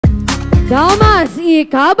Damas y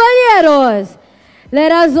caballeros,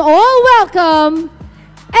 let us all welcome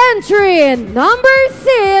entry number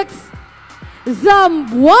 6,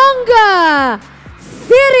 Zamboanga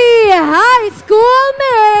City High School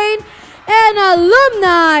Main and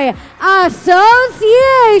Alumni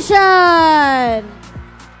Association.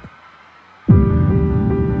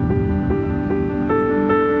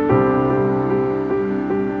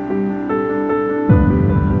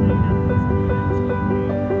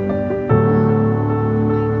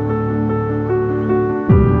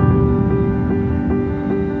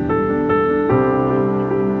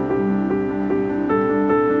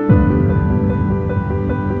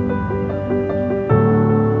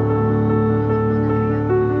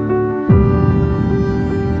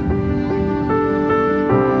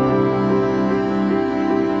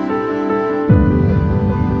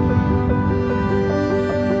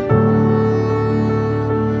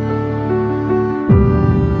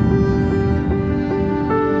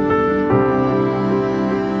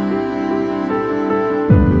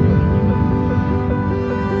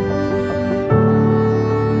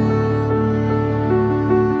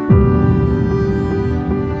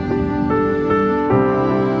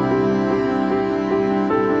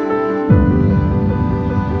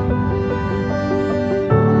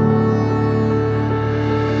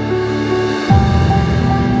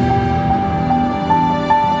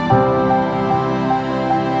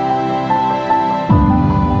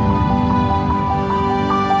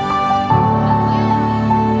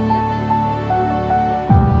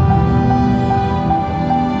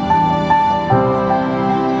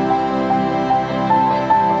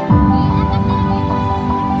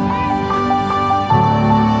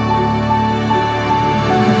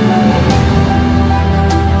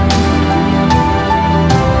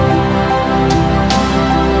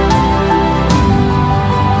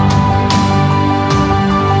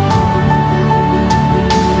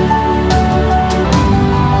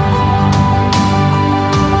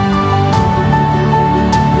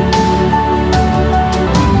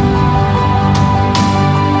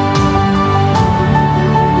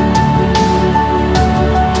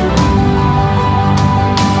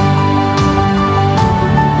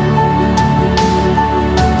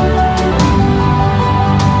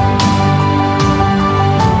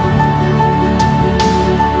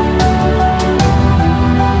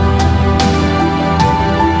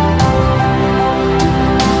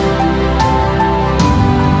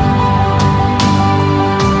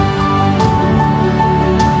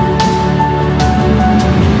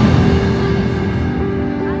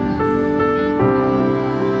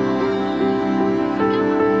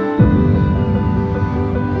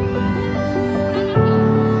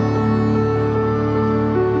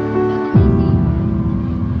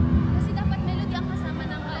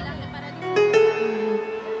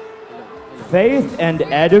 Faith and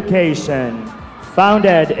Education.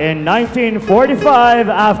 Founded in 1945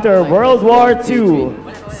 after World War II,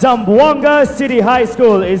 Zamboanga City High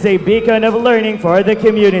School is a beacon of learning for the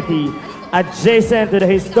community. Adjacent to the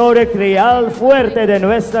historic Real Fuerte de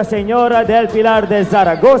Nuestra Señora del Pilar de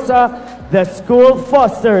Zaragoza, the school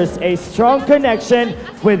fosters a strong connection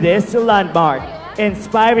with this landmark,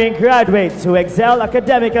 inspiring graduates who excel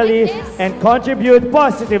academically and contribute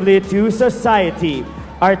positively to society.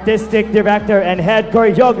 Artistic Director and Head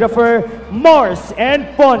Choreographer, Morse and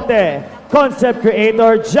Ponte. Concept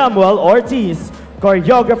Creator, Jamuel Ortiz.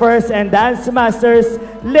 Choreographers and Dance Masters,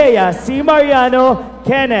 Leia C. Mariano,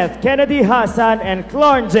 Kenneth Kennedy Hassan, and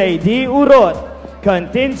Clornje D. Urot.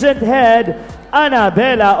 Contingent Head,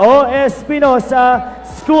 Annabella O. Espinosa.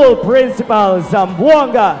 School Principal,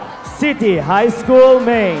 Zamboanga City High School,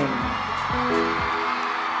 Maine.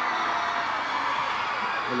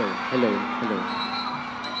 Hello.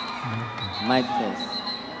 Mic test.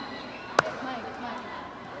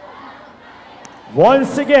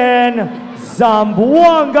 Once again,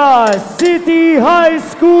 Zamboanga City High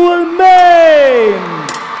School, Maine.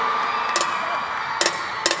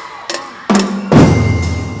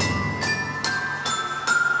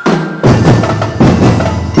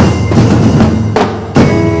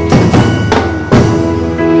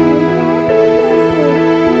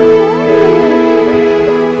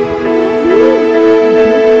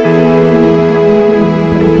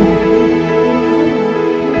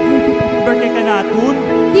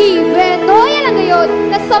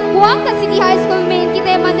 Zamboanga City High School Main kita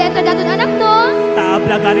yang mandeta datun anak no.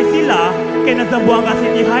 Tablagari sila kay na Zamboanga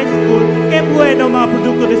City High School kay bueno mga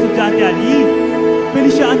produkto de estudyante ali.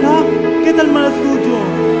 Felicia anak, ¿qué tal mal studio?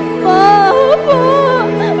 Pa,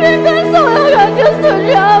 vengan solo que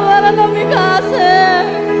estudiaba para no mi casa.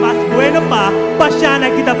 Mas bueno bueno pa, pasya na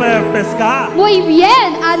kita peska. Muy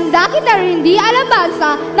bien, anda kita rin di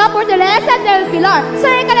alabanza na Fortaleza del Pilar.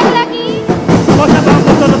 Sir, ka lang lagi. O sa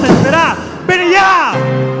bangko solo sa espera. Beriya!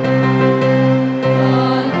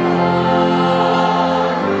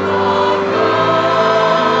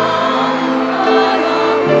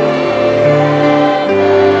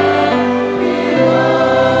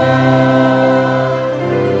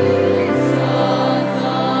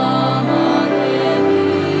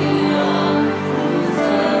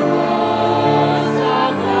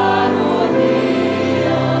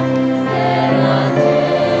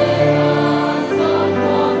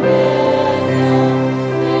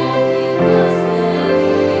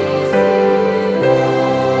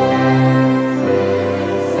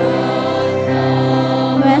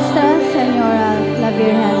 Nuestra Señora la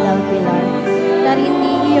Virgen del Pilar,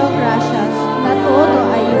 darini iyo gracias na todo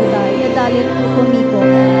ayuda y dalit mo conmigo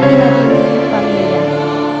y na din mi pamilya.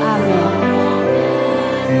 Amen.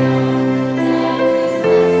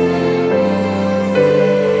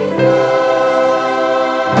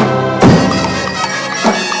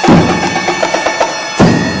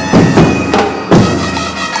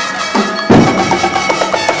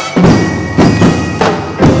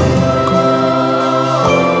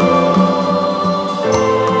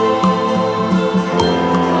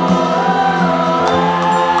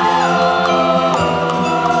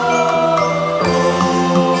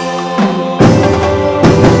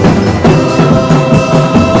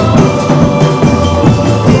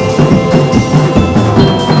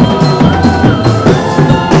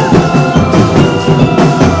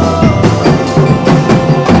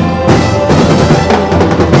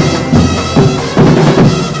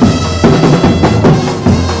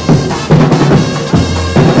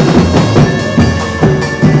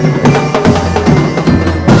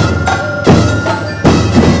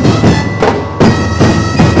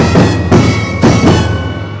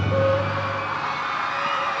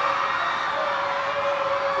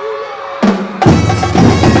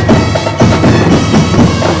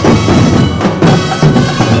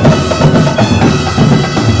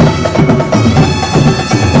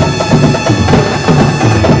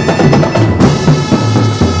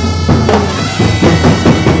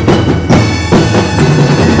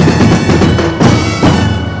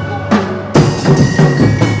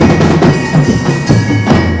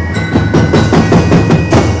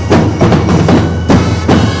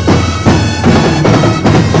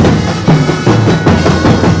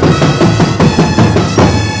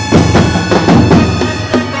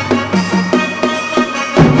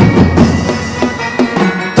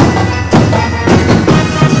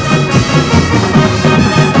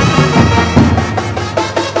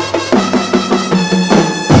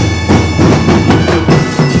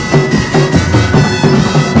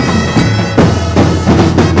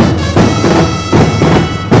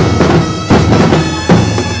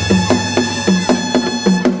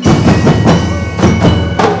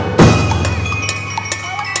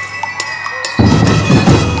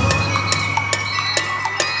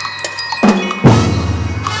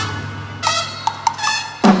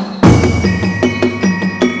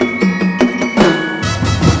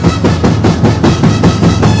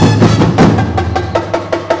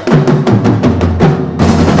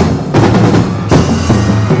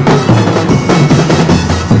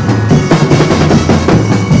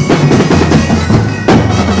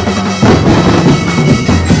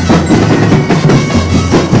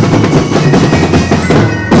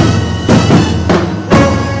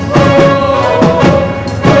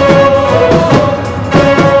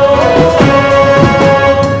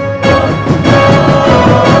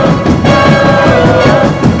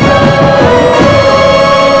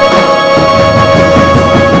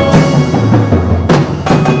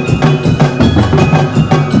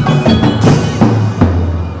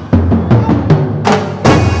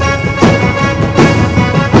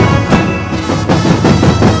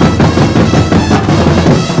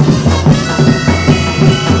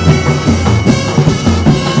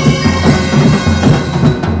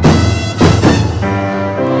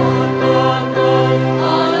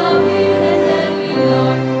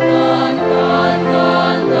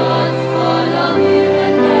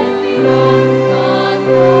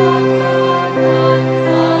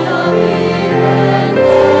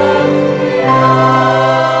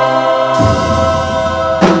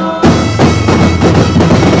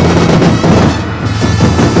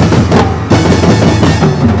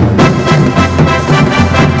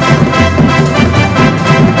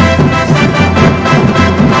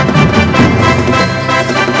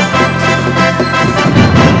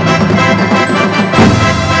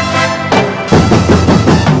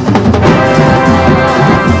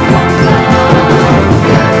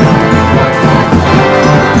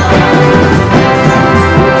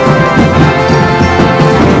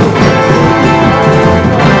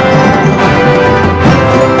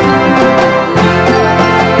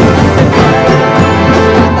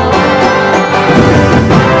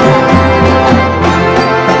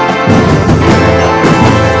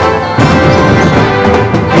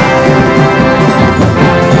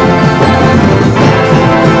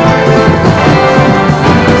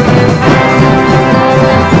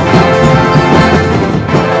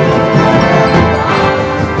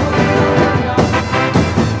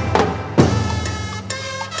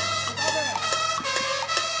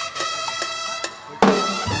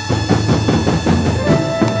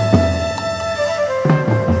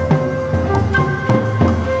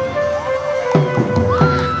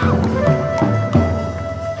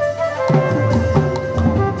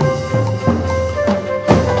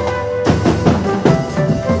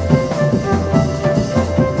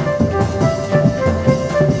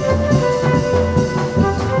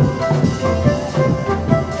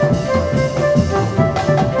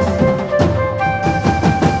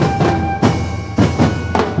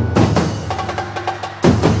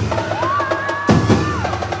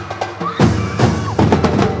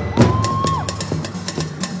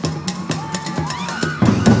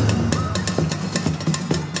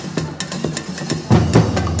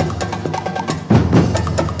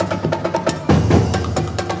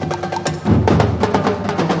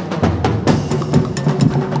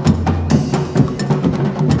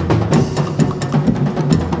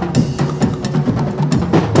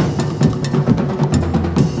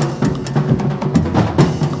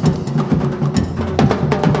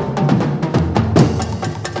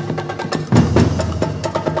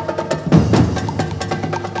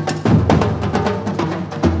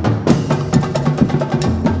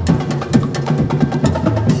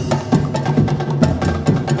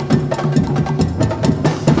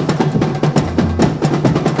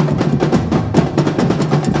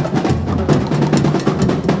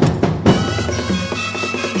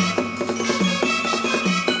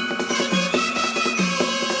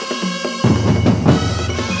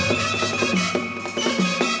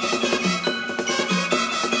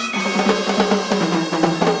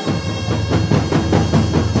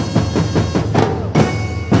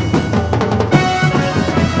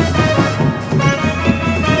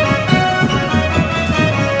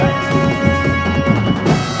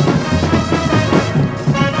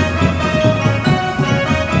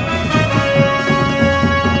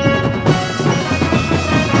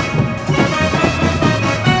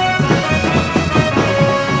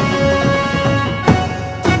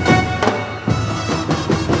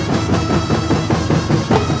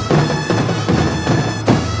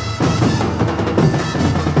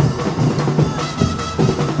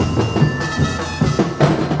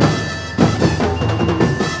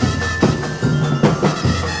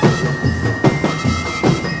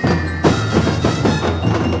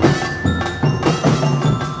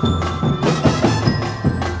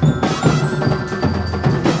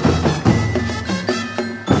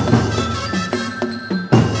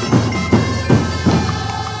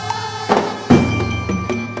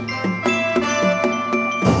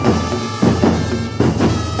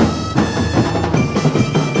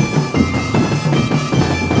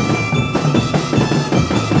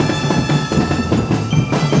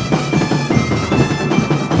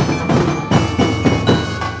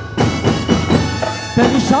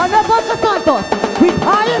 Ano po